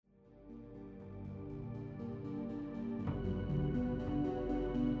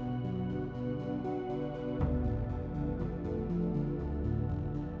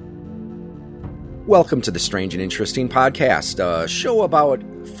Welcome to the Strange and Interesting Podcast, a show about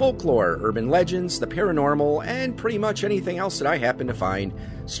folklore, urban legends, the paranormal, and pretty much anything else that I happen to find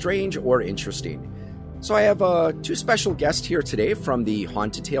strange or interesting. So I have two special guests here today from the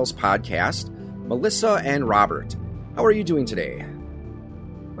Haunted Tales podcast, Melissa and Robert. How are you doing today?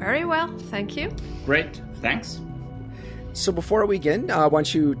 Very well, thank you. Great, thanks. So before we begin, why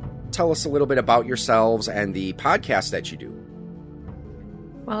don't you tell us a little bit about yourselves and the podcast that you do?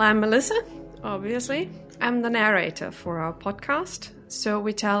 Well, I'm Melissa. Obviously, I'm the narrator for our podcast. So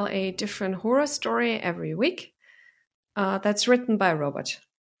we tell a different horror story every week that's written by Robert.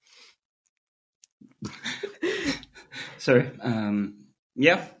 Sorry.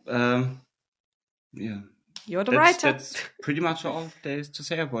 Yeah. You're the writer. That's pretty much all there is to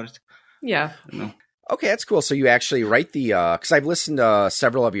say about it. Yeah. Okay, that's cool. So you actually write the, because I've listened to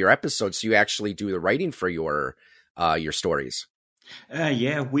several of your episodes, so you actually do the writing for your stories.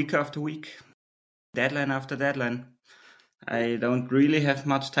 Yeah, week after week. Deadline after deadline. I don't really have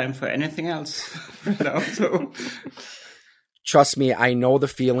much time for anything else right now, so... Trust me, I know the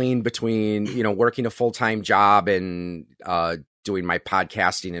feeling between, working a full-time job and doing my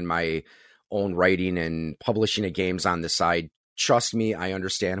podcasting and my own writing and publishing of games on the side. Trust me, I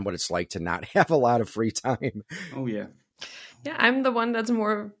understand what it's like to not have a lot of free time. Oh, yeah. Yeah, I'm the one that's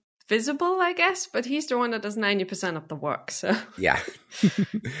more visible, I guess, but he's the one that does 90% of the work, so... Yeah.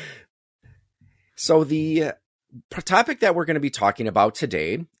 So the topic that we're going to be talking about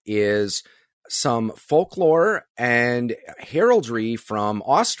today is some folklore and heraldry from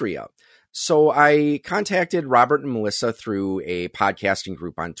Austria. So I contacted Robert and Melissa through a podcasting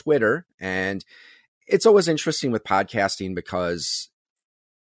group on Twitter, and it's always interesting with podcasting because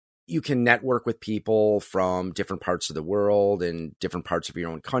you can network with people from different parts of the world and different parts of your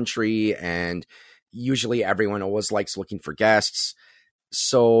own country, and usually everyone always likes looking for guests.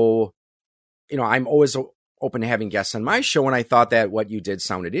 So I'm always open to having guests on my show, and I thought that what you did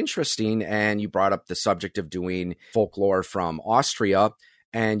sounded interesting, and you brought up the subject of doing folklore from Austria,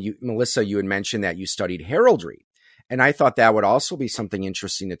 and Melissa, you had mentioned that you studied heraldry, and I thought that would also be something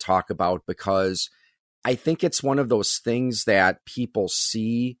interesting to talk about because I think it's one of those things that people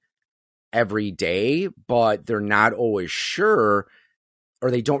see every day, but they're not always sure,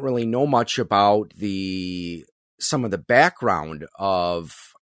 or they don't really know much about some of the background of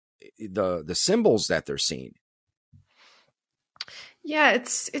the symbols that they're seeing. Yeah,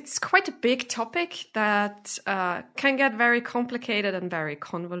 it's quite a big topic that can get very complicated and very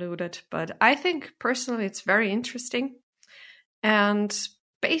convoluted, but I think personally it's very interesting. And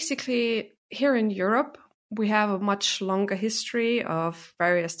basically here in Europe, we have a much longer history of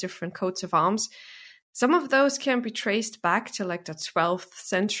various different coats of arms. Some of those can be traced back to like the 12th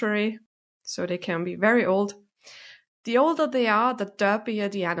century, so they can be very old. The older they are, the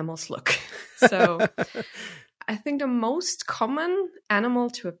derpier the animals look. So I think the most common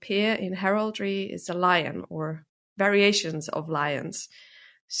animal to appear in heraldry is a lion or variations of lions.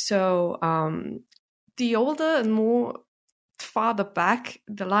 So the older and more farther back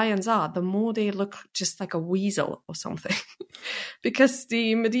the lions are, the more they look just like a weasel or something. Because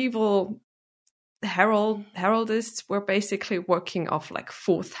the medieval heraldists were basically working off like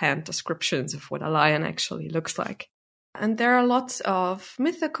fourth-hand descriptions of what a lion actually looks like. And there are lots of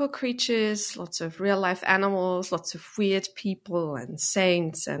mythical creatures, lots of real-life animals, lots of weird people and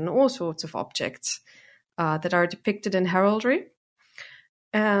saints and all sorts of objects that are depicted in heraldry.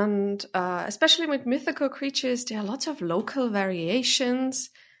 And especially with mythical creatures, there are lots of local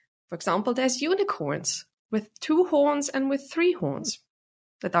variations. For example, there's unicorns with 2 horns and with 3 horns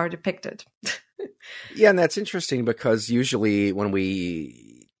that are depicted. Yeah, and that's interesting because usually when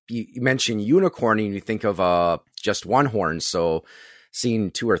you mention unicorning, you think of just one horn. So seeing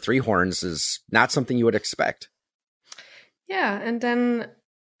 2 or 3 horns is not something you would expect. Yeah, and then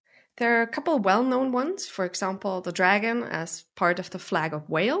there are a couple well-known ones. For example, the dragon as part of the flag of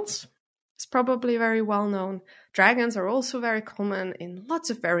Wales is probably very well-known. Dragons are also very common in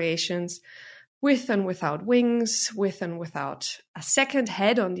lots of variations, with and without wings, with and without a second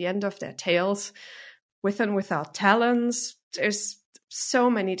head on the end of their tails, with and without talons. There's so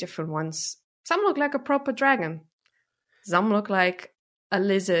many different ones. Some look like a proper dragon. Some look like a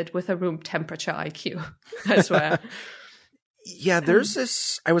lizard with a room temperature IQ, I swear. Yeah, there's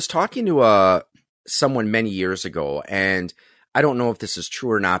this... I was talking to someone many years ago, and I don't know if this is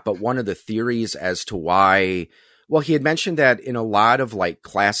true or not, but one of the theories as to why... Well, he had mentioned that in a lot of like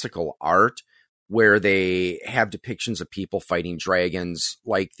classical art, where they have depictions of people fighting dragons,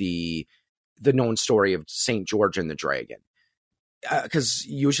 like the known story of St. George and the Dragon. Because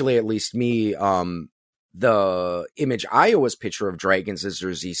usually, at least me, the image I always picture of dragons is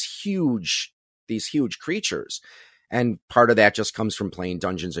there's these these huge creatures. And part of that just comes from playing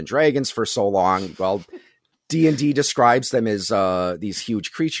Dungeons and Dragons for so long. Well, D&D describes them as these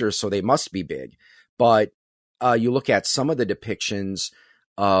huge creatures, so they must be big. But you look at some of the depictions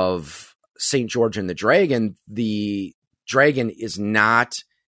of St. George and the dragon is not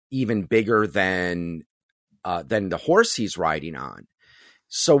even bigger than the horse he's riding on.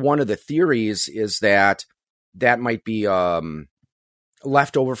 So one of the theories is that might be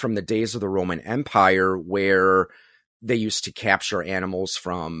left over from the days of the Roman Empire, where they used to capture animals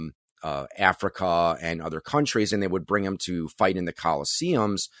from Africa and other countries, and they would bring them to fight in the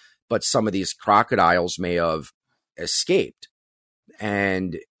Colosseums. But some of these crocodiles may have escaped.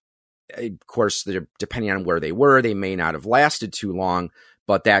 And of course, depending on where they were, they may not have lasted too long.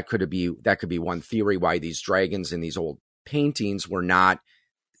 But that could be one theory why these dragons in these old paintings were not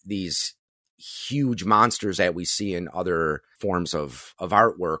these huge monsters that we see in other forms of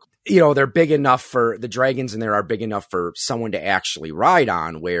artwork. They're big enough for the dragons, and there are big enough for someone to actually ride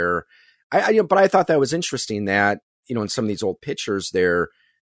on. Where but I thought that was interesting that in some of these old pictures, they're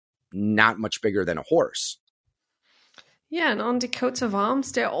not much bigger than a horse. Yeah, and on the coats of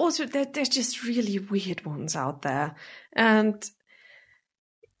arms, there's just really weird ones out there. And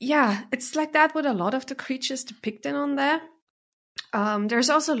yeah, it's like that with a lot of the creatures depicted on there. There's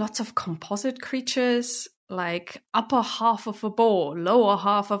also lots of composite creatures, like upper half of a boar, lower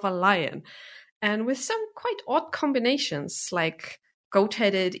half of a lion, and with some quite odd combinations, like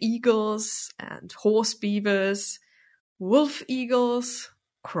goat-headed eagles and horse beavers, wolf eagles,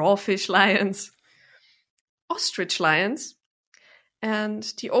 crawfish lions, ostrich lions,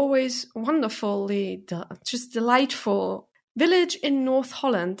 and the always wonderfully just delightful village in North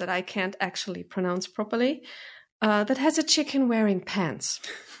Holland that I can't actually pronounce properly, that has a chicken wearing pants.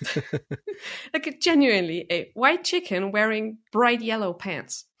 Like genuinely a white chicken wearing bright yellow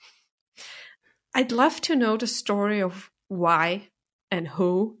pants. I'd love to know the story of why and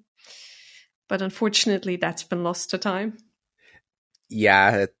who, but unfortunately that's been lost to time.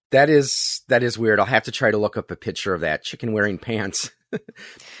 Yeah, that is weird. I'll have to try to look up a picture of that chicken wearing pants.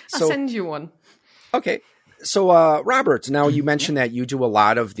 I'll send you one. Okay. So, Robert, now you mentioned that you do a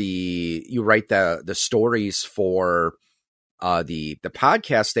lot of you write the stories for the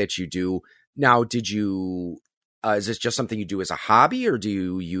podcast that you do. Now, is this just something you do as a hobby, or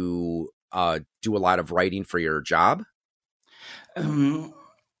do you do a lot of writing for your job?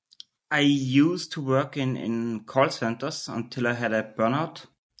 I used to work in call centers until I had a burnout.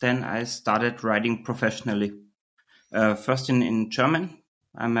 Then I started writing professionally. First in German.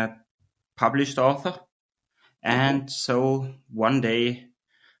 I'm a published author. And so one day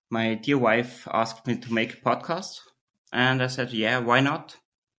my dear wife asked me to make a podcast. And I said, yeah, why not?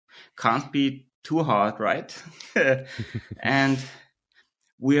 Can't be too hard, right? And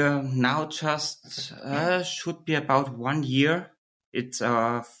we're now just, should be about 1 year. It's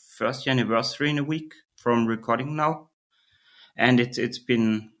our first anniversary in a week from recording now. And it's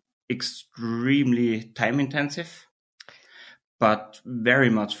been extremely time intensive, but very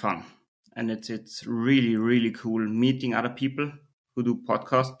much fun. And it's really, really cool meeting other people who do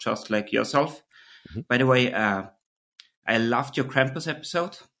podcasts just like yourself. Mm-hmm. By the way, I loved your Krampus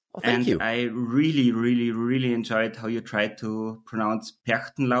episode. Oh, thank you. I really, really, really enjoyed how you tried to pronounce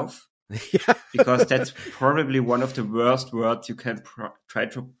Perchtenlauf. Yeah. Because that's probably one of the worst words you can try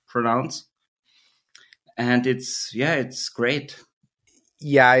to pronounce. And it's great.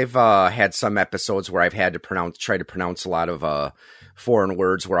 Yeah, I've had some episodes where I've had to try to pronounce a lot of foreign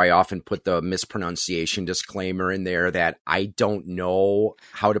words, where I often put the mispronunciation disclaimer in there that I don't know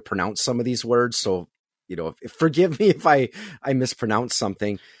how to pronounce some of these words. So, forgive me if I mispronounce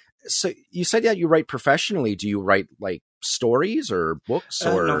something. So you said that you write professionally. Do you write like stories or books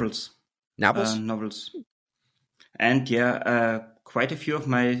or novels? Novels. And quite a few of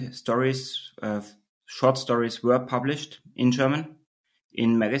my stories, short stories, were published in German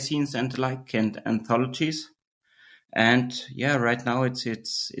in magazines and the like, and anthologies. And right now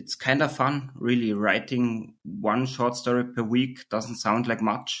it's kind of fun, really. Writing one short story per week doesn't sound like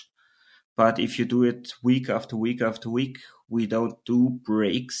much, but if you do it week after week after week, we don't do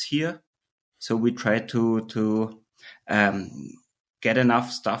breaks here. So we try to get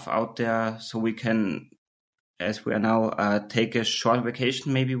enough stuff out there so we can, as we are now, take a short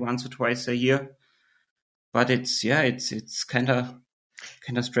vacation maybe once or twice a year. But it's kind of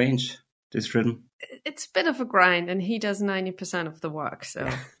strange, this rhythm. It's a bit of a grind, and he does 90% of the work. So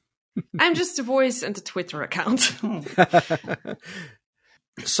I'm just a voice and a Twitter account.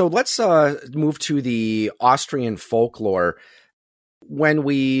 So let's move to the Austrian folklore. When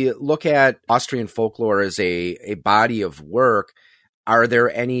we look at Austrian folklore as a body of work, Are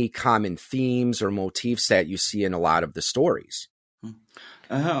there any common themes or motifs that you see in a lot of the stories?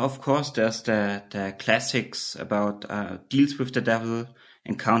 Of course, there's the classics about deals with the devil,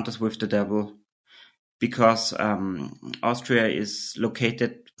 encounters with the devil, because Austria is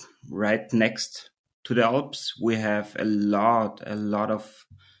located right next to the Alps. We have a lot of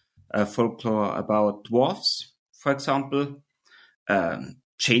folklore about dwarfs, for example,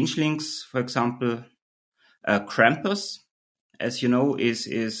 changelings, for example, Krampus, as you know,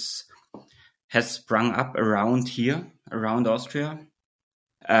 has sprung up around here, around Austria.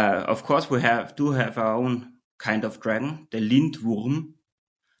 Of course, we do have our own kind of dragon, the Lindwurm,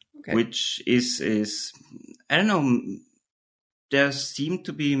 okay. Which is I don't know. There seem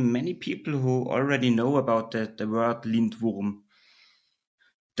to be many people who already know about the word Lindwurm.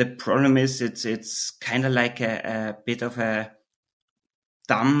 The problem is it's kind of like a bit of a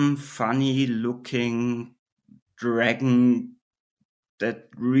dumb, funny-looking dragon that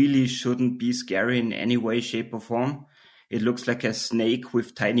really shouldn't be scary in any way, shape, or form. It looks like a snake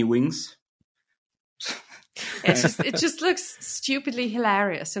with tiny wings. It just looks stupidly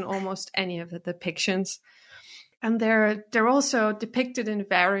hilarious in almost any of the depictions. And they're also depicted in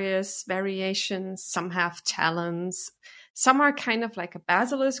various variations. Some have talons. Some are kind of like a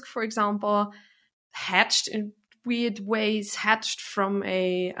basilisk, for example, hatched in weird ways, hatched from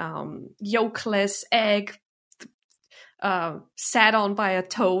a yolkless egg, sat on by a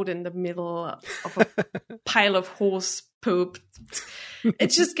toad in the middle of a pile of horse poop. It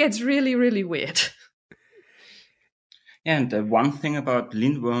just gets really, really weird. Yeah, and the one thing about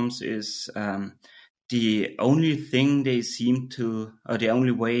lindworms is the only thing they seem to, or the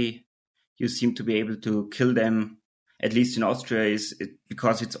only way you seem to be able to kill them, at least in Austria, is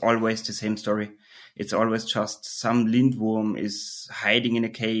because it's always the same story. It's always just some lindworm is hiding in a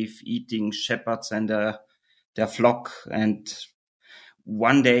cave, eating shepherds and their flock. And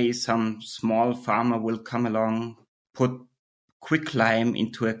one day some small farmer will come along, put quicklime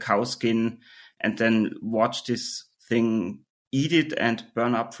into a cow skin, and then watch this thing eat it and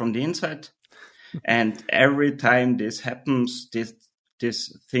burn up from the inside. And every time this happens,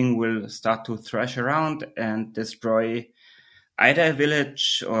 this thing will start to thrash around and destroy either a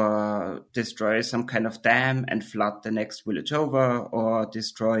village or destroy some kind of dam and flood the next village over, or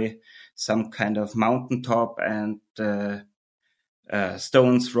destroy some kind of mountaintop, and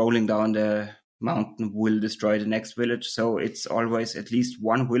stones rolling down the mountain will destroy the next village. So it's always at least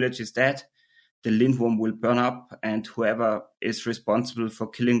one village is dead. The lindworm will burn up, and whoever is responsible for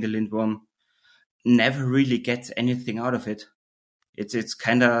killing the lindworm never really gets anything out of it. It's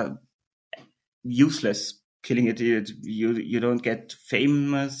kind of useless killing it. You don't get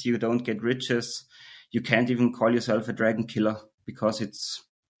famous, you don't get riches, you can't even call yourself a dragon killer because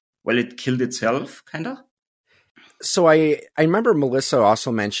it killed itself, kind of. So I remember Melissa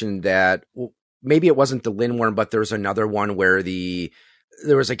also mentioned that maybe it wasn't the lindworm, but there's another one where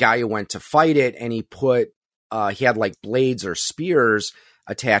there was a guy who went to fight it, and he had like blades or spears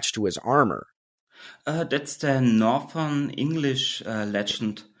attached to his armor. That's the Northern English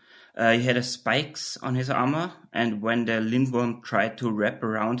legend. He had spikes on his armor, and when the lindworm tried to wrap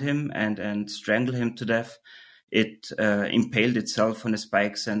around him and strangle him to death, it impaled itself on the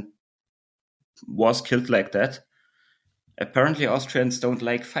spikes and was killed like that. Apparently, Austrians don't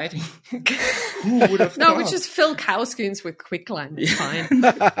like fighting. Who would have No, thought? we just fill cow skins with quicklime. It's fine.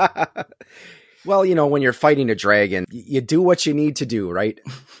 Well, when you're fighting a dragon, you do what you need to do, right?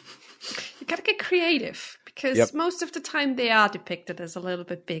 You gotta get creative, because most of the time they are depicted as a little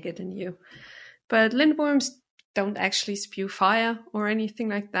bit bigger than you. But lindworms don't actually spew fire or anything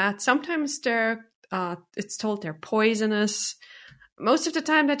like that. Sometimes it's told they're poisonous. Most of the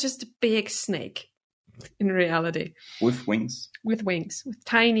time they're just a big snake in reality. With wings. With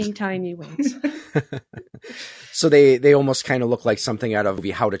tiny, tiny wings. So they almost kind of look like something out of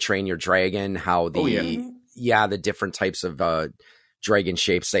How to Train Your Dragon, how the different types of dragon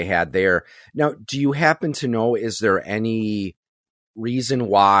shapes they had there. Now, do you happen to know, is there any reason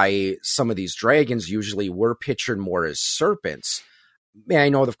why some of these dragons usually were pictured more as serpents? I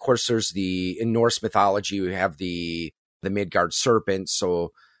know, of course, in Norse mythology, you have the Midgard serpent,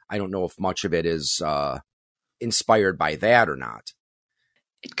 so I don't know if much of it is inspired by that or not.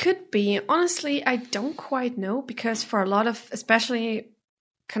 It could be. Honestly, I don't quite know, because for a lot of, especially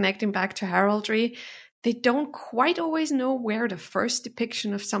connecting back to heraldry, they don't quite always know where the first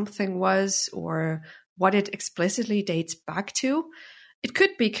depiction of something was or what it explicitly dates back to. It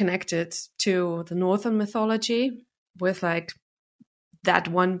could be connected to the Northern mythology with like that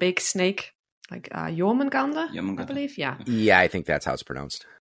one big snake, like Jormungandr, I believe. Yeah. Yeah, I think that's how it's pronounced.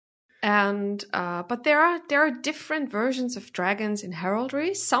 And but there are different versions of dragons in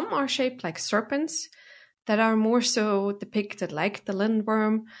heraldry. Some are shaped like serpents that are more so depicted like the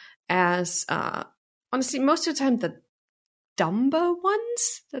lindworm as honestly most of the time the dumber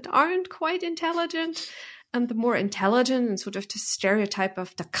ones that aren't quite intelligent, and the more intelligent and sort of the stereotype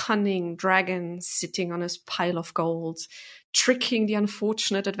of the cunning dragon sitting on his pile of gold, tricking the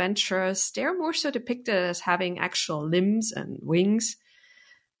unfortunate adventurers. They're more so depicted as having actual limbs and wings.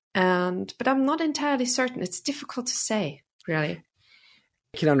 But I'm not entirely certain. It's difficult to say, really.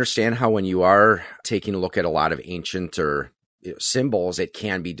 I can understand how when you are taking a look at a lot of ancient or symbols, it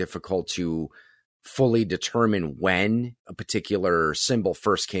can be difficult to fully determine when a particular symbol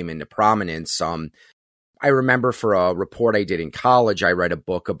first came into prominence. I remember for a report I did in college, I read a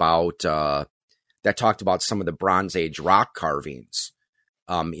book about that talked about some of the Bronze Age rock carvings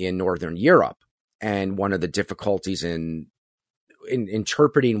in Northern Europe. And one of the difficulties in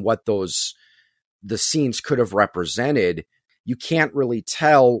interpreting what the scenes could have represented, you can't really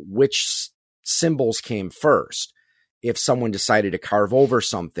tell which symbols came first. If someone decided to carve over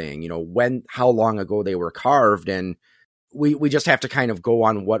something, how long ago they were carved. And we just have to kind of go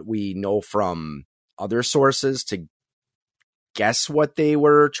on what we know from other sources to guess what they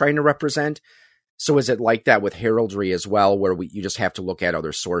were trying to represent. So is it like that with heraldry as well, where you just have to look at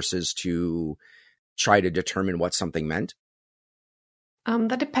other sources to try to determine what something meant?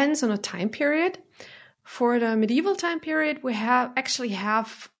 That depends on a time period. For the medieval time period, we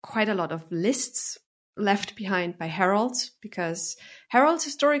have quite a lot of lists left behind by heralds, because heralds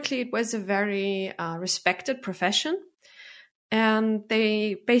historically it was a very respected profession, and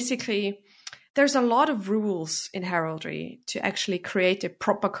there's a lot of rules in heraldry to actually create a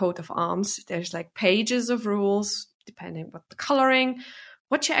proper coat of arms. There's like pages of rules depending what the coloring,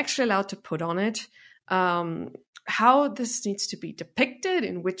 what you're actually allowed to put on it, how this needs to be depicted,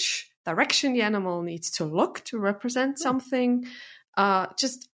 in which direction the animal needs to look to represent something,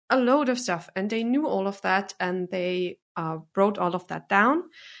 just a load of stuff. And they knew all of that, and they wrote all of that down.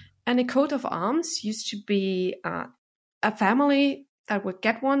 And a coat of arms used to be a family that would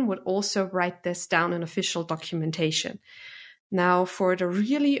get one would also write this down in official documentation. Now, for the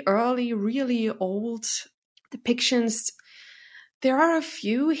really early, really old depictions, there are a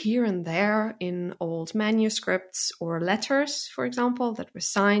few here and there in old manuscripts or letters, for example, that were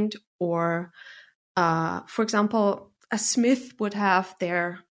signed, or, for example, a smith would have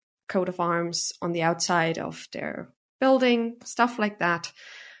their coat of arms on the outside of their building, stuff like that.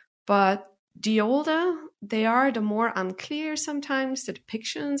 But the older they are, the more unclear sometimes the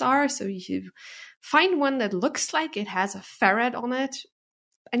depictions are. So you find one that looks like it has a ferret on it,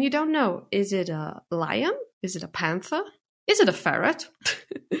 and you don't know, is it a lion? Is it a panther? Is it a ferret?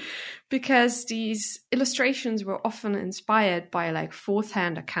 Because these illustrations were often inspired by like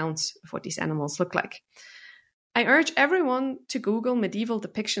fourth-hand accounts of what these animals look like. I urge everyone to Google medieval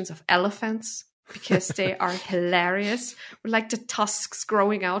depictions of elephants, because they are hilarious, with like the tusks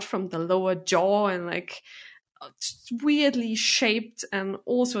growing out from the lower jaw and like weirdly shaped and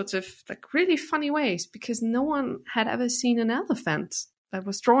all sorts of like really funny ways, because no one had ever seen an elephant that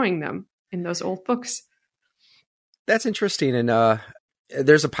was drawing them in those old books. That's interesting. And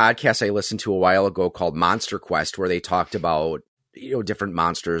there's a podcast I listened to a while ago called Monster Quest, where they talked about different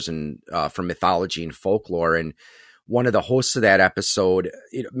monsters and from mythology and folklore. And one of the hosts of that episode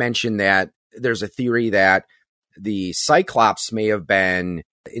mentioned that there's a theory that the Cyclops may have been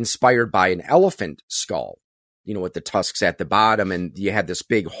inspired by an elephant skull, with the tusks at the bottom, and you had this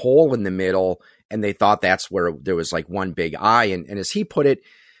big hole in the middle, and they thought that's where there was like one big eye. And as he put it,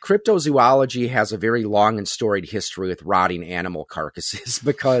 cryptozoology has a very long and storied history with rotting animal carcasses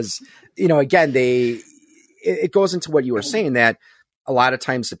because, again, it goes into what you were saying, that a lot of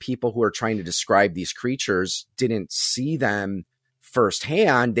times the people who are trying to describe these creatures didn't see them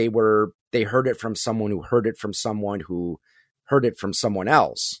firsthand. They heard it from someone who heard it from someone who heard it from someone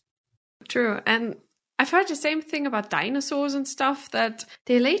else. True. And I've heard the same thing about dinosaurs and stuff, that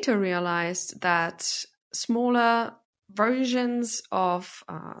they later realized that smaller versions of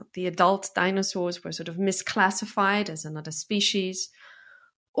the adult dinosaurs were sort of misclassified as another species,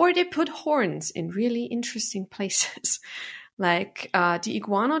 or they put horns in really interesting places. Like the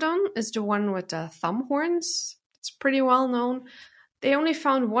iguanodon is the one with the thumb horns. It's pretty well known. They only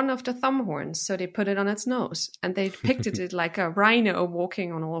found one of the thumb horns, so they put it on its nose, and they depicted it like a rhino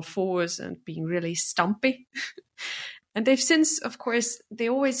walking on all fours and being really stumpy. And they've since, of course, they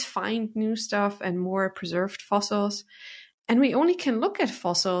always find new stuff and more preserved fossils. And we only can look at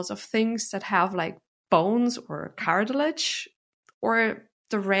fossils of things that have like bones or cartilage, or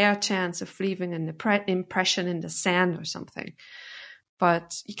the rare chance of leaving an impression in the sand or something.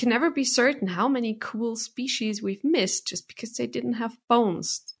 But you can never be certain how many cool species we've missed just because they didn't have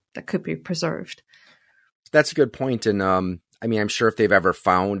bones that could be preserved. That's a good point. And I mean, I'm sure if they've ever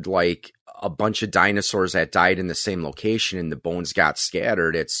found like a bunch of dinosaurs that died in the same location and the bones got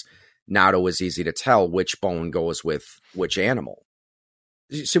scattered, it's not always easy to tell which bone goes with which animal.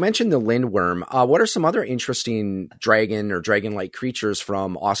 So you mentioned the lindworm. What are some other interesting dragon or dragon-like creatures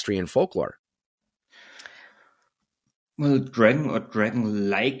from Austrian folklore? Well, dragon or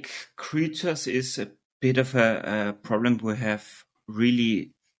dragon-like creatures is a bit of a problem we have.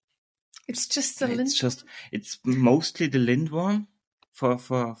 Really, it's just the lindworm. It's mostly the lindworm for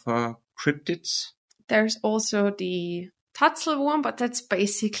cryptids. There's also the Tatzelwurm, but that's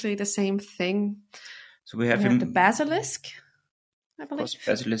basically the same thing. So we have the basilisk, I believe.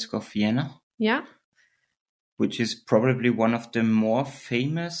 Basilisk of Vienna. Yeah. Which is probably one of the more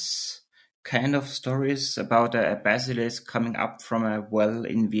famous kind of stories about a basilisk coming up from a well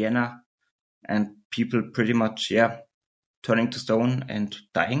in Vienna and people pretty much, turning to stone and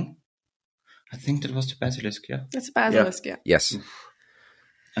dying. I think that was the basilisk, yeah. It's a basilisk, yeah. Yes.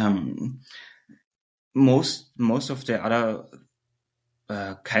 Most of the other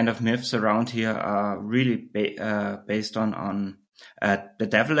kind of myths around here are really based on the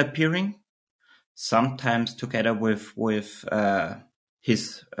devil appearing, sometimes together with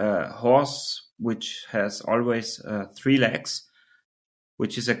his horse, which has always 3 legs,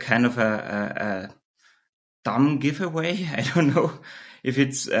 which is a kind of a dumb giveaway. I don't know if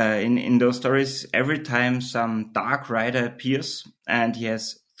it's in those stories. Every time some dark rider appears and he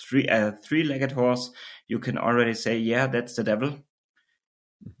has 3-legged horse, you can already say, yeah, that's the devil.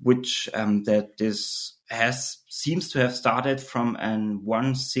 Which that this seems to have started from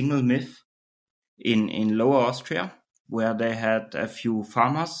one single myth in Lower Austria, where they had a few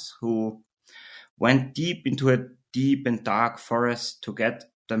farmers who went deep into a deep and dark forest to get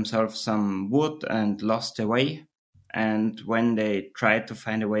themselves some wood and lost their way. And when they tried to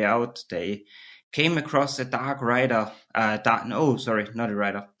find a way out, they came across a dark rider. A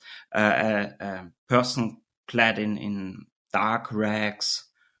person clad in dark rags,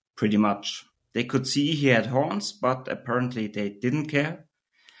 pretty much. They could see he had horns, but apparently they didn't care.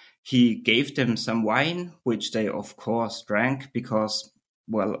 He gave them some wine, which they of course drank because,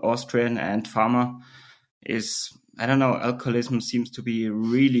 well, Austrian and farmer is, I don't know, alcoholism seems to be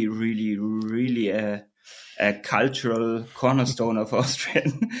really, really, really a cultural cornerstone of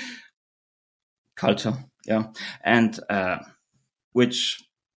Austrian culture. Yeah. And which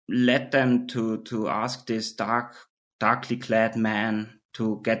led them to ask this darkly clad man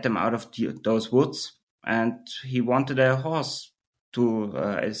to get them out of those woods. And he wanted a horse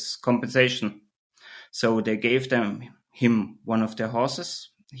as compensation. So they gave him one of their horses.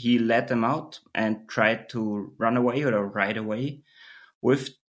 He led them out and tried to run away or ride away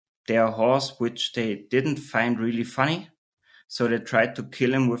with their horse, which they didn't find really funny. So they tried to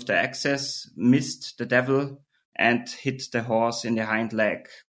kill him with the axes, missed the devil, and hit the horse in the hind leg,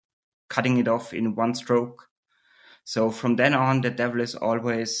 cutting it off in one stroke. So from then on, the devil is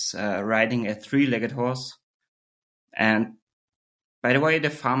always riding a 3-legged horse. And by the way, the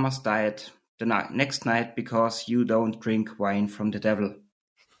farmers died the next night because you don't drink wine from the devil,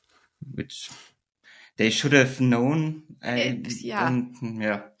 which they should have known. But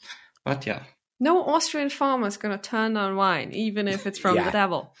yeah. No Austrian farmer is going to turn down wine, even if it's from the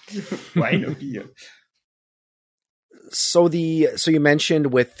devil. Wine or beer. So you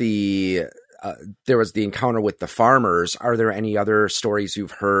mentioned with there was the encounter with the farmers. Are there any other stories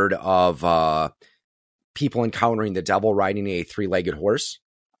you've heard of people encountering the devil riding a 3-legged horse?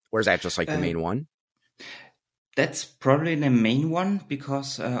 Or is that just like the main one? That's probably the main one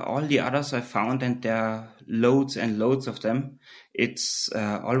because all the others I found, and there are loads and loads of them, it's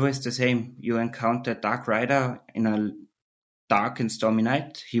always the same. You encounter a dark rider in a dark and stormy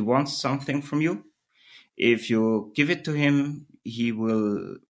night. He wants something from you. If you give it to him, he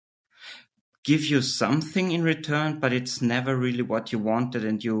will give you something in return, but it's never really what you wanted,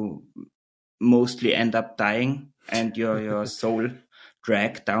 and you mostly end up dying and your soul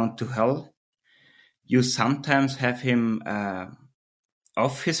dragged down to hell. You sometimes have him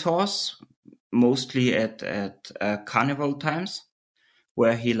off his horse, mostly at carnival times,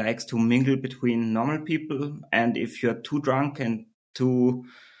 where he likes to mingle between normal people. And if you're too drunk and too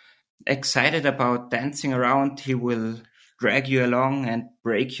excited about dancing around, he will drag you along and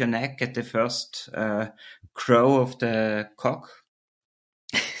break your neck at the first crow of the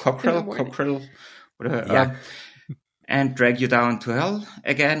cockerel, whatever. And drag you down to hell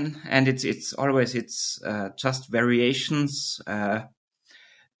again. And it's always just variations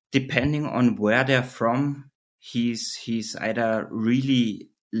depending on where they're from. he's either really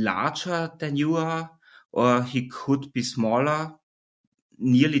larger than you are, or he could be smaller,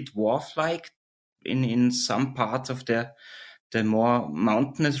 nearly dwarf-like in some parts of the more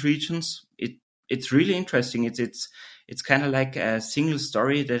mountainous regions. It's really interesting. It's kind of like a single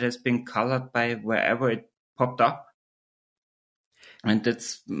story that has been colored by wherever it popped up. And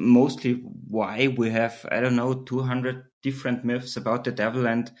that's mostly why we have, 200 different myths about the devil,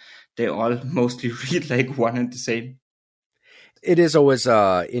 and they all mostly read like one and the same. It is always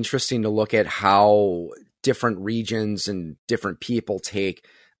interesting to look at how different regions and different people take,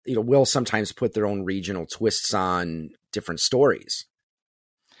 will sometimes put their own regional twists on different stories.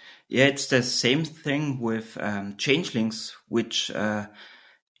 Yeah, it's the same thing with changelings, which,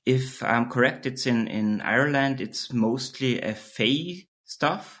 if I'm correct, it's in Ireland, it's mostly a fae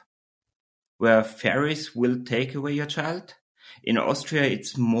stuff, where fairies will take away your child. In Austria,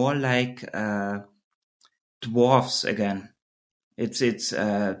 it's more like dwarfs again. It's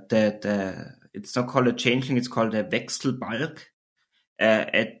not called a changeling, it's called a Wechselbalg,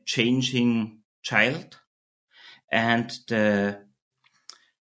 a changing child. And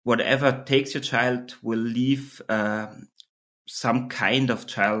whatever takes your child will leave some kind of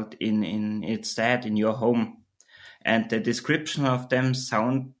child in its dad in your home. And the description of them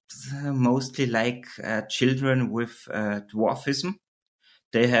sound mostly like children with dwarfism.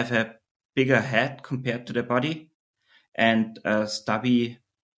 They have a bigger head compared to the body, and stubby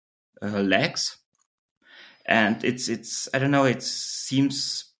legs. And it's I don't know, it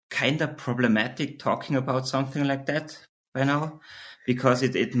seems kind of problematic talking about something like that by now, because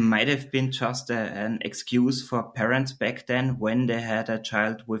it might have been just an excuse for parents back then when they had a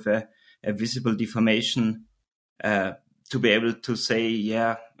child with a visible deformation, to be able to say,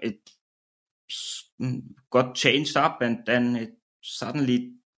 yeah, it got changed up and then it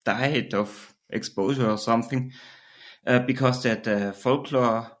suddenly died of exposure or something. Because the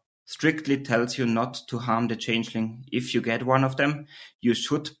folklore strictly tells you not to harm the changeling. If you get one of them, you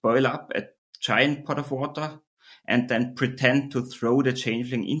should boil up a giant pot of water and then pretend to throw the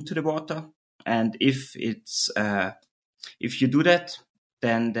changeling into the water. And if you do that,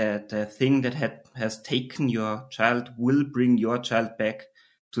 then the thing that has taken your child will bring your child back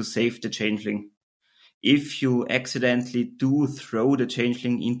to save the changeling. If you accidentally do throw the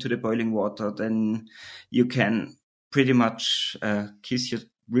changeling into the boiling water, then you can pretty much kiss your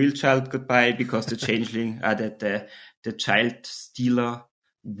real child goodbye, because the changeling, the child stealer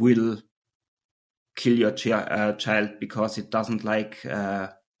will kill your child because it doesn't like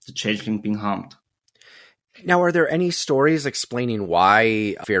the changeling being harmed. Now, are there any stories explaining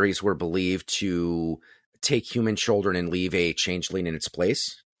why fairies were believed to take human children and leave a changeling in its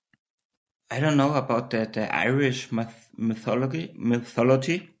place? I don't know about the Irish mythology.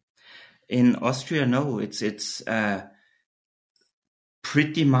 In Austria, no, it's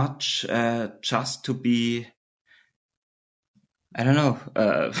pretty much just to be, I don't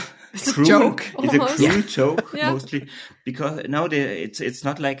know, it's cruel. A joke. It's Almost. A cruel joke, Yeah. mostly, because no, it's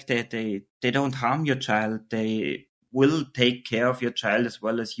not like they don't harm your child. They will take care of your child as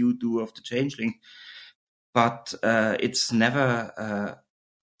well as you do of the changeling. But it's never,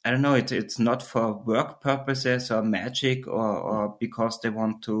 I don't know, it's not for work purposes or magic or because they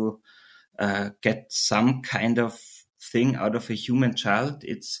want to get some kind of thing out of a human child.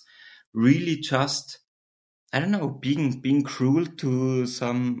 It's really just, I don't know, being cruel to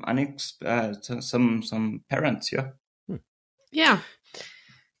some some parents. Yeah. Yeah.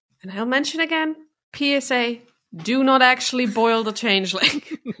 And I'll mention again, PSA, do not actually boil the changeling.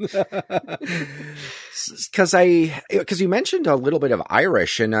 Because you mentioned a little bit of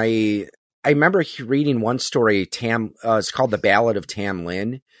Irish, and I remember reading one story, it's called The Ballad of Tam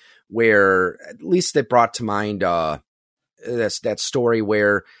Lin, where at least it brought to mind that story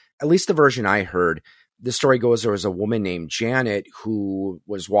where, at least the version I heard, the story goes there was a woman named Janet who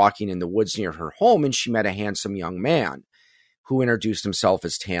was walking in the woods near her home, and she met a handsome young man who introduced himself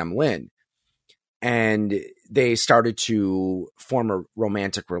as Tam Lin. And they started to form a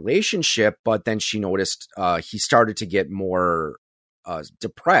romantic relationship, but then she noticed he started to get more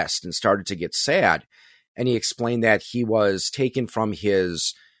depressed and started to get sad. And he explained that he was taken from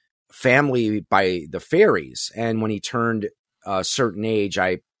his family by the fairies. And when he turned a certain age,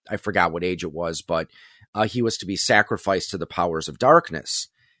 I forgot what age it was, but he was to be sacrificed to the powers of darkness.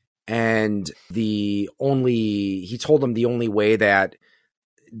 And he told him the only way that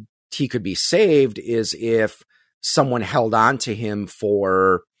he could be saved is if someone held on to him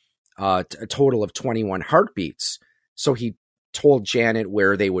for a total of 21 heartbeats. So he told Janet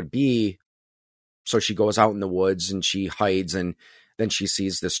where they would be. So she goes out in the woods and she hides, and then she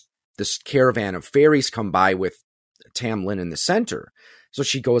sees this this caravan of fairies come by with Tamlin in the center. So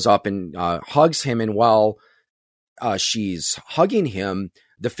she goes up and hugs him, and while she's hugging him,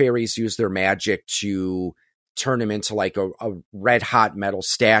 the fairies use their magic to turn him into like a red hot metal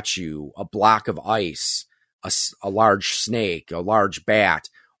statue, a block of ice, a large snake, a large bat,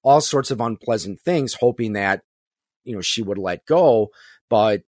 all sorts of unpleasant things, hoping that, she would let go.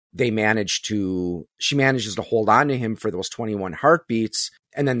 But she manages to hold on to him for those 21 heartbeats.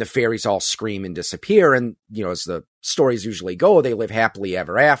 And then the fairies all scream and disappear. And, as the stories usually go, they live happily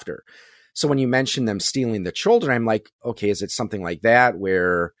ever after. So when you mention them stealing the children, I'm like, okay, is it something like that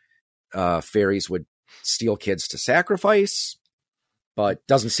where fairies would steal kids to sacrifice? But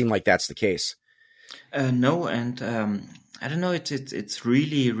doesn't seem like that's the case. No, and I don't know. It's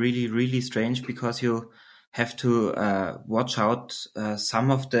really, really, really strange, because you have to watch out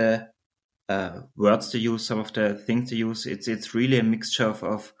some of the words they use, some of the things they use. It's really a mixture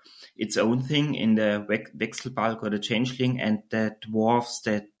of its own thing in the Wechselbalg or the Changeling, and the dwarves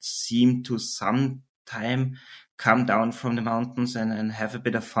that seem to sometime come down from the mountains and have a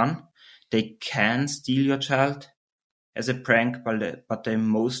bit of fun. They can steal your child as a prank, but they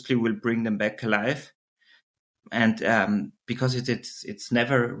mostly will bring them back alive. And because it's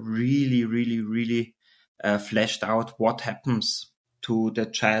never really, really, really fleshed out what happens to the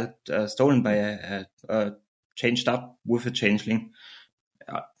child stolen by a changed up with a changeling.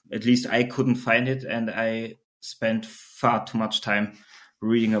 At least I couldn't find it, and I spent far too much time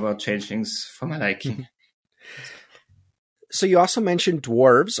reading about changelings for my liking. So you also mentioned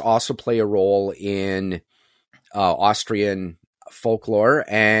dwarves also play a role in Austrian folklore.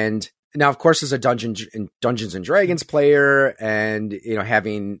 And now, of course, as a Dungeons and Dragons player, and,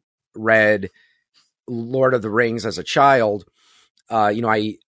 having read Lord of the Rings as a child, I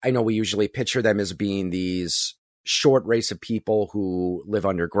know we usually picture them as being these short race of people who live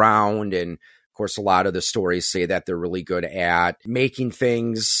underground. And of course, a lot of the stories say that they're really good at making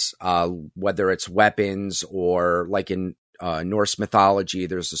things, whether it's weapons or like in Norse mythology,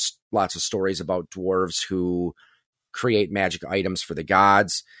 there's lots of stories about dwarves who create magic items for the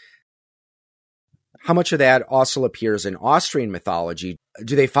gods. How much of that also appears in Austrian mythology?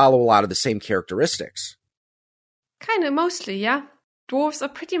 Do they follow a lot of the same characteristics? Kind of, mostly, yeah. Dwarves are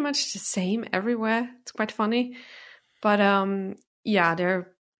pretty much the same everywhere. It's quite funny. But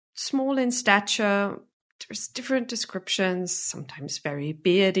they're small in stature. There's different descriptions, sometimes very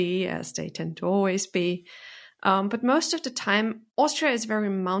beardy, as they tend to always be. But most of the time, Austria is very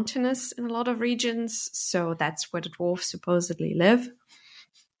mountainous in a lot of regions, so that's where the dwarves supposedly live.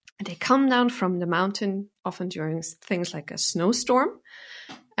 And they come down from the mountain, often during things like a snowstorm,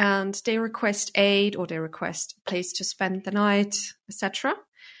 and they request aid, or they request a place to spend the night, etc.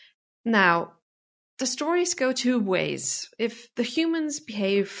 Now, the stories go two ways. If the humans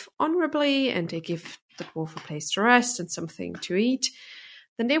behave honorably and they give the dwarf a place to rest and something to eat,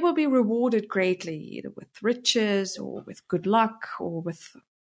 then they will be rewarded greatly, either with riches or with good luck or with,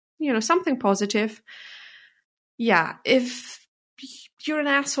 something positive. Yeah, if you're an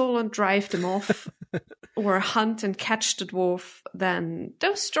asshole and drive them off or hunt and catch the dwarf, then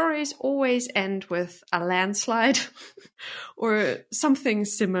those stories always end with a landslide or something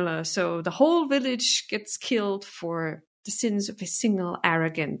similar. So the whole village gets killed for the sins of a single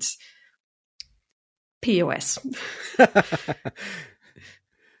arrogant POS.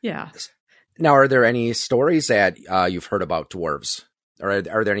 Yeah. Now, are there any stories that you've heard about dwarves? Or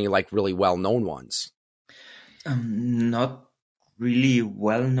are there any like really well-known ones? Not really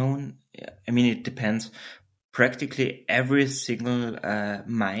well-known. I mean, it depends. Practically every single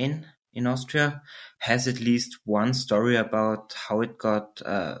mine in Austria has at least one story about how it got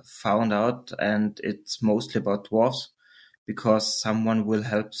found out, and it's mostly about dwarves, because someone will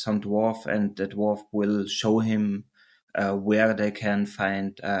help some dwarf, and the dwarf will show him where they can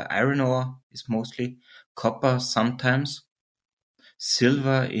find iron ore, is mostly copper sometimes,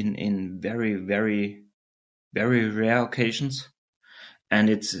 silver in very, very, very rare occasions. And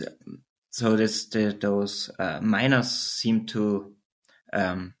it's so those miners seem to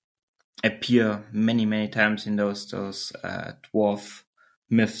appear many, many times in those dwarf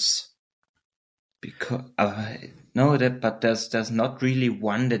myths. Because but there's not really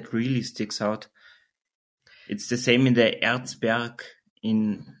one that really sticks out. It's the same in the Erzberg,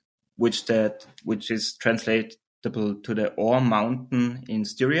 in which is translatable to the Ore Mountain in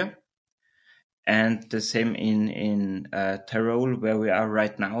Styria. And the same in Tyrol, where we are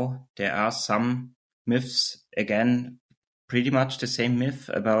right now. There are some myths, again, pretty much the same myth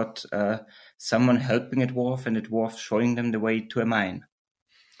about someone helping a dwarf and a dwarf showing them the way to a mine.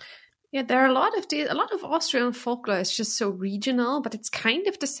 Yeah, there are a lot of Austrian folklore is just so regional, but it's kind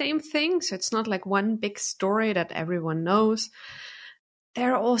of the same thing. So it's not like one big story that everyone knows.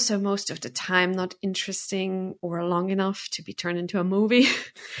 They're also most of the time not interesting or long enough to be turned into a movie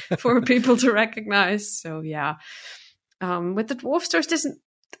for people to recognize. So yeah, with the dwarf stories,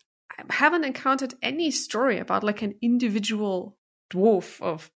 I haven't encountered any story about like an individual dwarf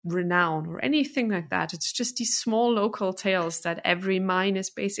of renown or anything like that. It's just these small local tales that every mine is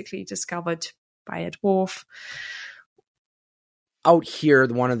basically discovered by a dwarf. Out here,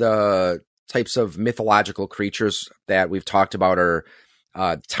 one of the types of mythological creatures that we've talked about are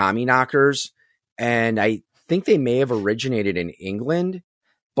Tommy knockers, and I think they may have originated in England,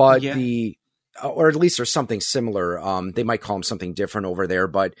 but or at least there's something similar. They might call them something different over there,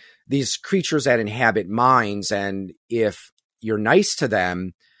 but these creatures that inhabit mines, and if you're nice to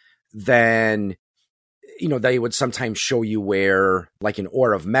them, then, you know, they would sometimes show you where like an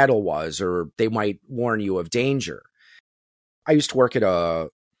ore of metal was, or they might warn you of danger. I used to work at a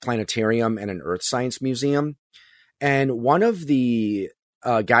planetarium and an earth science museum, and one of the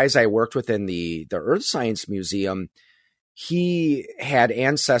guys I worked with in the earth science museum, he had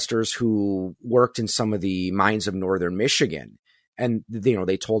ancestors who worked in some of the mines of northern Michigan. And, you know,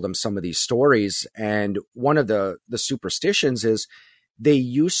 they told him some of these stories. And one of the superstitions is they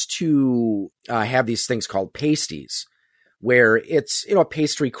used to have these things called pasties, where it's, you know, a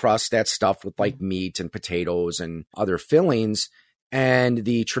pastry crust that's stuffed with like meat and potatoes and other fillings. And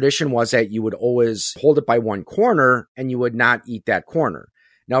the tradition was that you would always hold it by one corner and you would not eat that corner.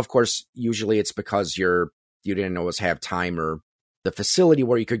 Now, of course, usually it's because you didn't always have time or the facility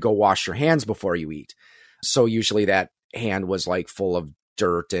where you could go wash your hands before you eat. So usually that hand was like full of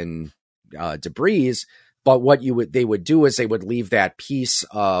dirt and debris. But what they would do is they would leave that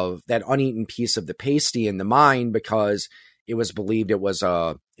uneaten piece of the pasty in the mine, because it was believed it was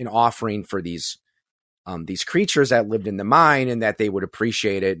an offering for these creatures that lived in the mine, and that they would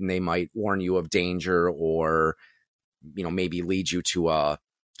appreciate it, and they might warn you of danger, or, you know, maybe lead you to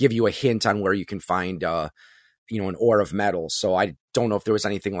give you a hint on where you can find an ore of metal. So I don't know if there was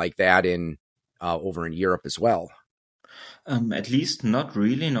anything like that in over in Europe as well. At least not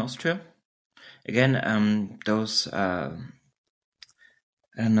really in Austria. Again, those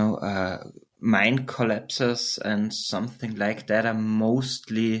mine collapses and something like that are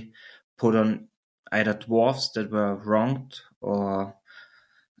mostly put on either dwarfs that were wronged, or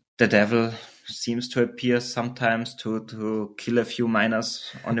the devil seems to appear sometimes to kill a few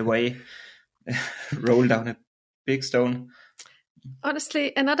miners on the way, roll down a big stone.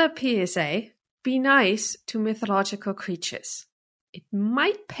 Honestly, another PSA: be nice to mythological creatures. It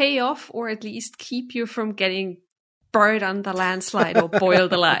might pay off, or at least keep you from getting buried under landslide or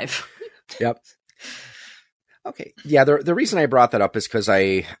boiled alive. Yep. Okay. Yeah, the reason I brought that up is because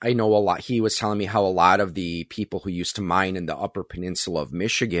I know a lot. He was telling me how a lot of the people who used to mine in the Upper Peninsula of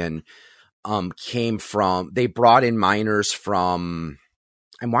Michigan they brought in miners from,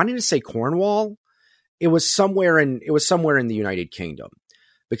 I'm wanting to say Cornwall. It was somewhere in the United Kingdom,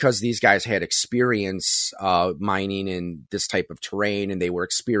 because these guys had experience mining in this type of terrain, and they were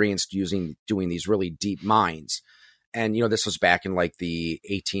experienced doing these really deep mines. And, you know, this was back in like the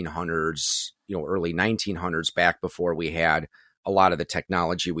 1800s, you know, early 1900s, back before we had a lot of the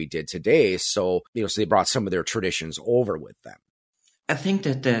technology we did today. So, you know, so they brought some of their traditions over with them. I think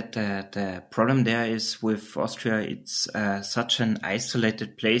that the problem there is with Austria, it's such an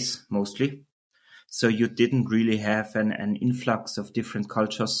isolated place mostly. So you didn't really have an influx of different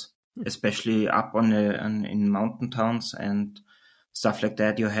cultures, especially up in mountain towns and stuff like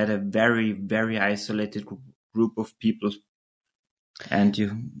that. You had a very, very isolated group of people, and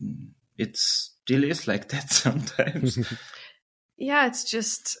it still is like that sometimes. Yeah, it's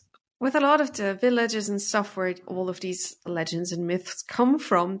just with a lot of the villages and stuff where all of these legends and myths come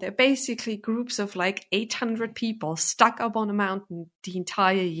from, they're basically groups of like 800 people stuck up on a mountain the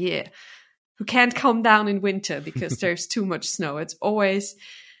entire year, who can't come down in winter because there's too much snow. It's always,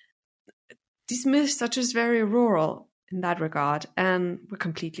 these myths are just very rural in that regard, and we're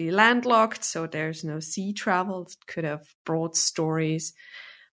completely landlocked, so there's no sea travel that could have brought stories.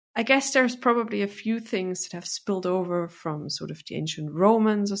 I guess there's probably a few things that have spilled over from sort of the ancient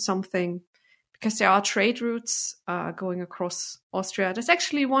Romans or something, because there are trade routes going across Austria. There's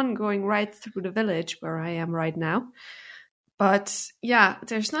actually one going right through the village where I am right now. But yeah,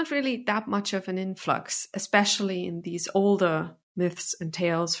 there's not really that much of an influx, especially in these older myths and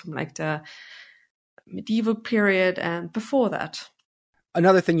tales from like the medieval period and before that.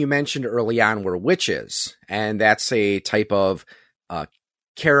 Another thing you mentioned early on were witches, and that's a type of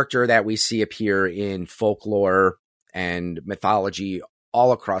character that we see appear in folklore and mythology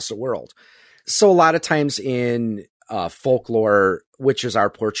all across the world. So a lot of times in folklore, witches are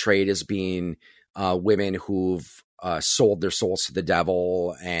portrayed as being women who've sold their souls to the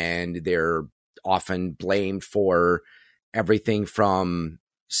devil, and they're often blamed for everything from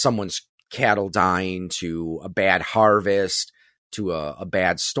someone's cattle dying to a bad harvest to a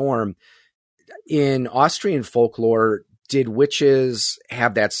bad storm. In Austrian folklore, did witches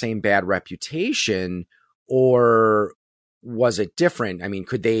have that same bad reputation, or was it different? I mean,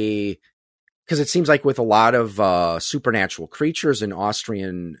 could they, because it seems like with a lot of supernatural creatures in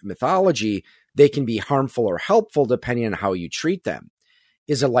Austrian mythology, they can be harmful or helpful depending on how you treat them.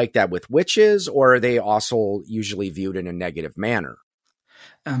 Is it like that with witches, or are they also usually viewed in a negative manner?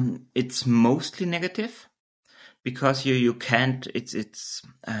 It's mostly negative, because you can't,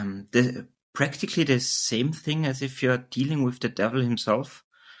 practically the same thing as if you're dealing with the devil himself,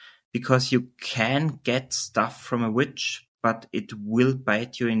 because you can get stuff from a witch, but it will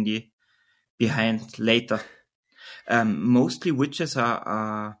bite you in the behind later. Mostly witches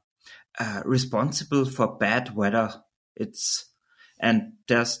are responsible for bad weather. And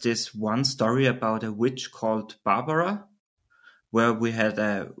there's this one story about a witch called Barbara, where we had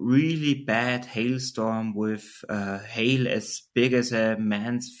a really bad hailstorm with hail as big as a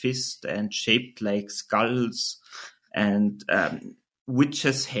man's fist and shaped like skulls, and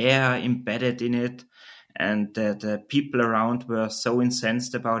witch's hair embedded in it. And the people around were so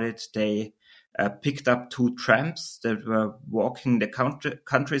incensed about it, they picked up 2 tramps that were walking the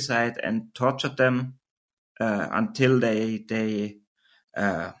countryside and tortured them until they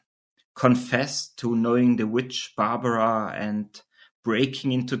confessed to knowing the witch Barbara and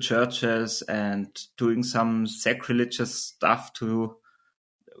breaking into churches and doing some sacrilegious stuff to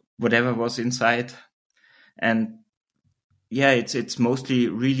whatever was inside. And yeah, it's mostly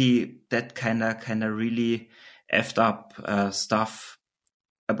really that kind of really effed up stuff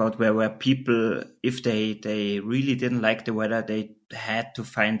about where people, if they really didn't like the weather, they had to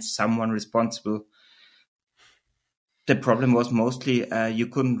find someone responsible. The problem was mostly you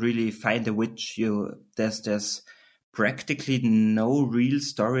couldn't really find a witch. There's practically no real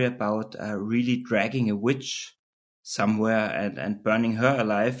story about really dragging a witch somewhere and burning her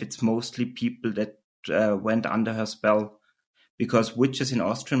alive. It's mostly people that went under her spell, because witches in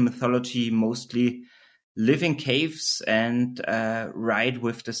Austrian mythology mostly live in caves and ride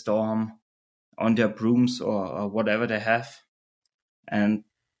with the storm on their brooms or whatever they have, and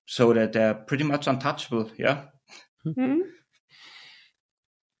so that they're pretty much untouchable. Yeah. Mm-hmm.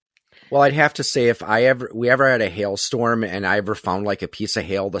 Well, I'd have to say, if we ever had a hailstorm and I ever found like a piece of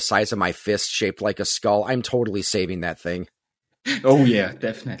hail the size of my fist shaped like a skull, I'm totally saving that thing. Oh yeah,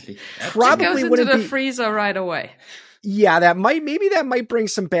 definitely. Probably it goes into the freezer right away. Yeah, that might bring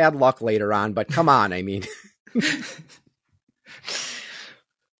some bad luck later on, but come on, I mean.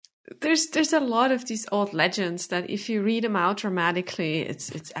 There's a lot of these old legends that if you read them out dramatically,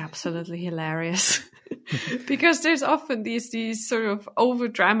 it's absolutely hilarious. Because there's often these sort of over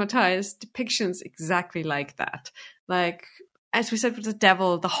dramatized depictions exactly like that. Like, as we said with the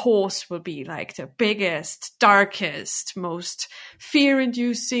devil, the horse will be like the biggest, darkest, most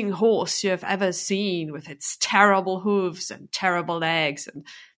fear-inducing horse you have ever seen, with its terrible hooves and terrible legs and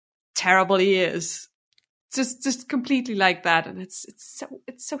terrible ears. Just completely like that. And it's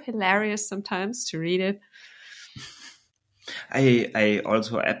so hilarious sometimes to read it. I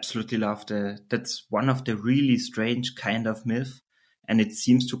also absolutely love that's one of the really strange kind of myth, and it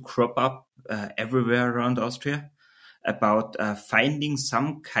seems to crop up everywhere around Austria, about finding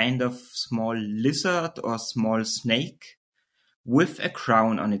some kind of small lizard or small snake with a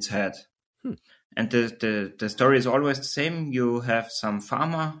crown on its head. And the story is always the same. You have some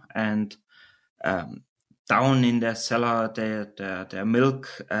farmer, and down in their cellar, their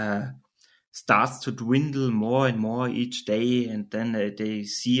milk starts to dwindle more and more each day, and then they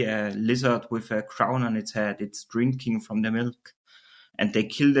see a lizard with a crown on its head. It's drinking from the milk, and they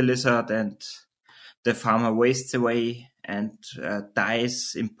kill the lizard, and the farmer wastes away and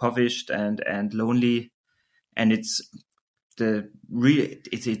dies impoverished and lonely. And it's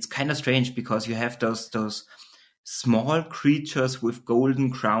kind of strange, because you have those small creatures with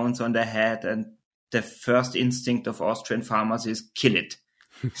golden crowns on their head, and the first instinct of Austrian farmers is kill it.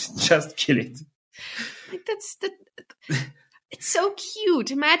 Just kill it. Like it's so cute.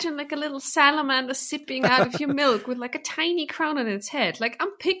 Imagine like a little salamander sipping out of your milk with like a tiny crown on its head. Like,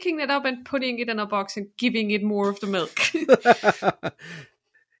 I'm picking it up and putting it in a box and giving it more of the milk.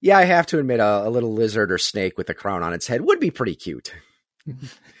 Yeah, I have to admit, a little lizard or snake with a crown on its head would be pretty cute.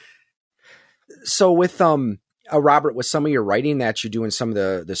 So with Robert, with some of your writing that you do and some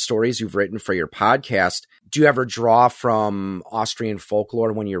of the stories you've written for your podcast, do you ever draw from Austrian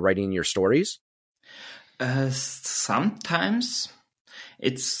folklore when you're writing your stories? Sometimes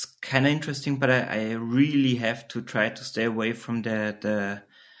it's kind of interesting, but I really have to try to stay away from the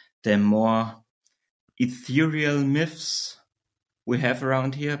more ethereal myths we have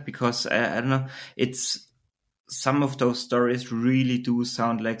around here, because I don't know, it's some of those stories really do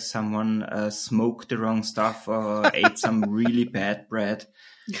sound like someone smoked the wrong stuff or ate some really bad bread,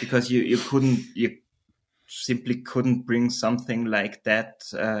 because you simply couldn't bring something like that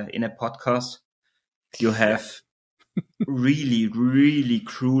in a podcast. You have really, really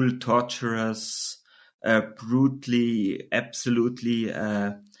cruel, torturous, brutally, absolutely,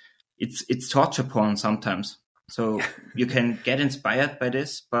 it's torture porn sometimes. So you can get inspired by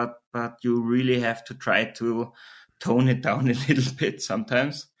this, but you really have to try to tone it down a little bit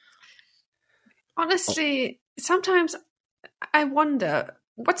sometimes. Honestly, sometimes I wonder,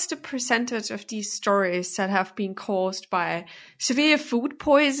 what's the percentage of these stories that have been caused by severe food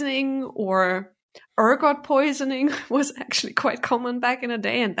poisoning or ergot poisoning was actually quite common back in the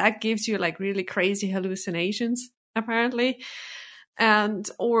day, and that gives you like really crazy hallucinations, apparently. And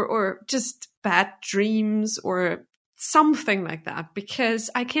or just bad dreams or something like that, because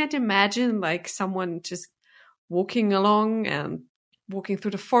I can't imagine like someone just walking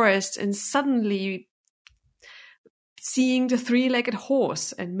through the forest and suddenly seeing the three-legged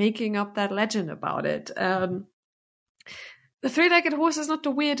horse and making up that legend about it. The three-legged horse is not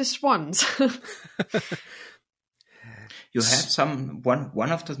the weirdest ones. You have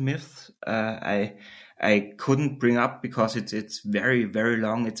one of the myths I couldn't bring up because it's very, very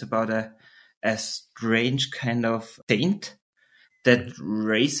long. It's about a strange kind of saint that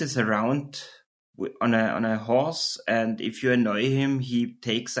races around on a horse, and if you annoy him, he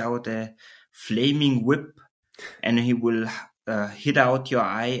takes out a flaming whip and he will hit out your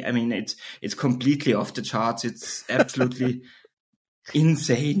eye. I mean, it's completely off the charts. It's absolutely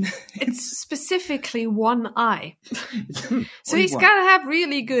insane. It's specifically one eye. So he's got to have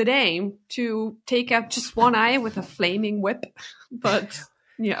really good aim to take out just one eye with a flaming whip. But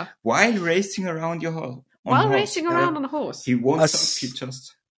yeah. While racing around your horse. Racing around on a horse. He won't stop. He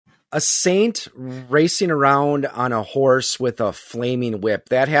just... A saint racing around on a horse with a flaming whip.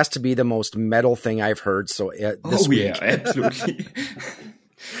 That has to be the most metal thing I've heard this week. Yeah, absolutely.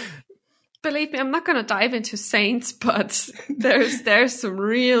 Believe me, I'm not going to dive into saints, but there's some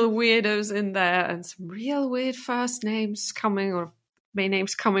real weirdos in there and some real weird first names coming or main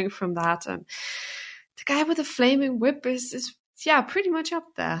names coming from that. And the guy with the flaming whip is pretty much up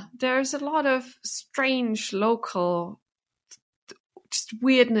there. There's a lot of strange local just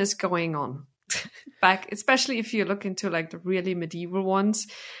weirdness going on back, especially if you look into like the really medieval ones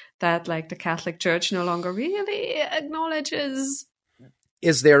that like the Catholic Church no longer really acknowledges.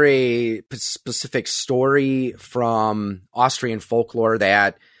 Is there a specific story from Austrian folklore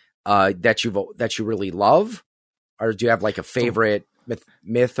that you really love, or do you have like a favorite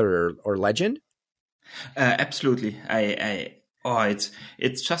myth or legend? Absolutely,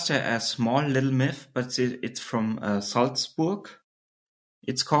 it's just a small little myth, but it's from Salzburg.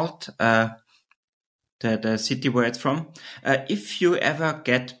 It's called the city where it's from. If you ever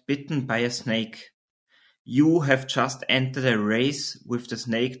get bitten by a snake, you have just entered a race with the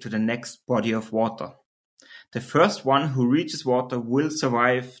snake to the next body of water. The first one who reaches water will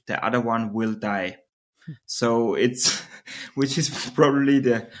survive, the other one will die. So which is probably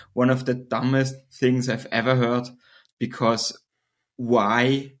one of the dumbest things I've ever heard, because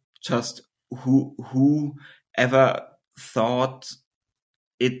why just who ever thought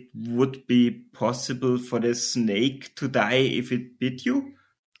it would be possible for the snake to die if it bit you?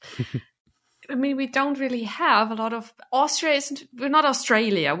 I mean, we don't really have a lot of... We're not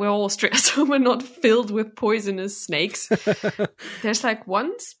Australia, we're Austria, so we're not filled with poisonous snakes. There's like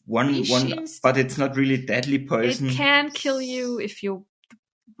one, but it's not really deadly poison. It can kill you if you're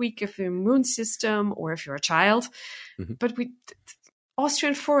weak of your immune system or if you're a child. Mm-hmm. But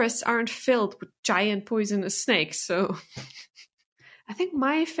Austrian forests aren't filled with giant poisonous snakes, so... I think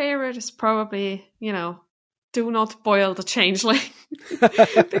my favorite is probably, do not boil the changeling.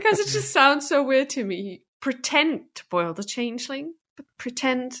 Because it just sounds so weird to me. Pretend to boil the changeling, but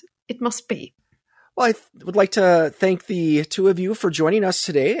pretend it must be. Well, I would like to thank the two of you for joining us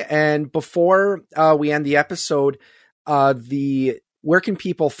today. And before we end the episode, where can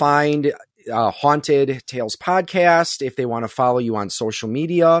people find Haunted Tales Podcast if they want to follow you on social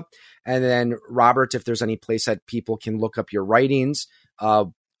media? And then, Robert, if there's any place that people can look up your writings,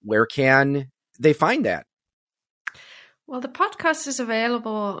 where can they find that? Well, the podcast is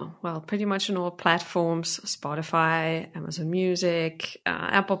available, pretty much on all platforms, Spotify, Amazon Music,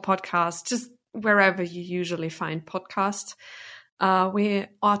 Apple Podcasts, just wherever you usually find podcasts.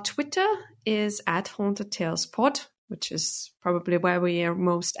 Our Twitter is @HauntedTalesPod, which is probably where we are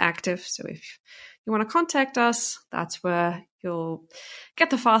most active. So if you want to contact us, that's where you'll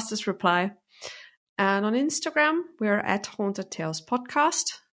get the fastest reply. And on Instagram, we're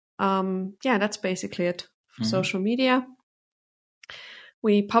 @HauntedTalesPodcast. That's basically it for social media.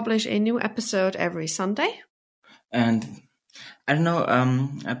 We publish a new episode every Sunday. And I don't know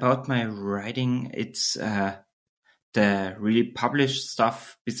about my writing. It's the really published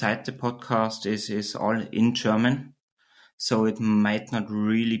stuff beside the podcast is all in German. So it might not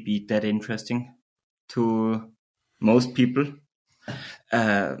really be that interesting to most people.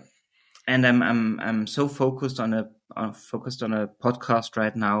 And I'm so focused on a podcast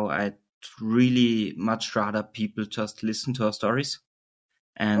right now. I'd really much rather people just listen to our stories.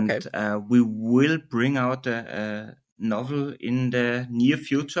 And we will bring out a novel in the near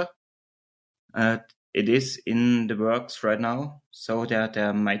future. It is in the works right now, so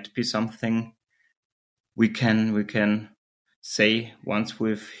there might be something we can say once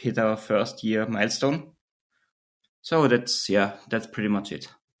we've hit our first year milestone. So that's pretty much it.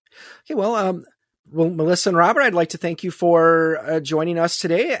 Okay, well, Melissa and Robert, I'd like to thank you for joining us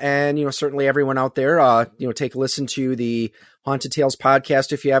today, and certainly everyone out there, take a listen to the Haunted Tales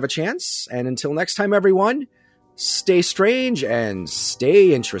podcast if you have a chance. And until next time, everyone, stay strange and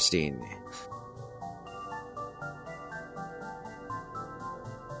stay interesting.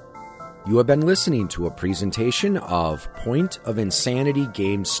 You have been listening to a presentation of Point of Insanity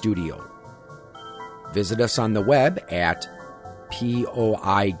Game Studio. Visit us on the web at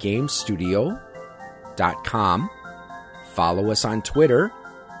poigamestudio.com. Follow us on Twitter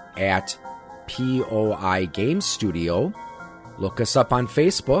at poigamestudio. Look us up on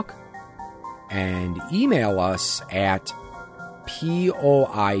Facebook and email us at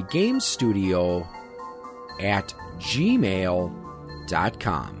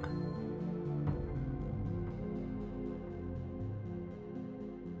poigamestudio@gmail.com.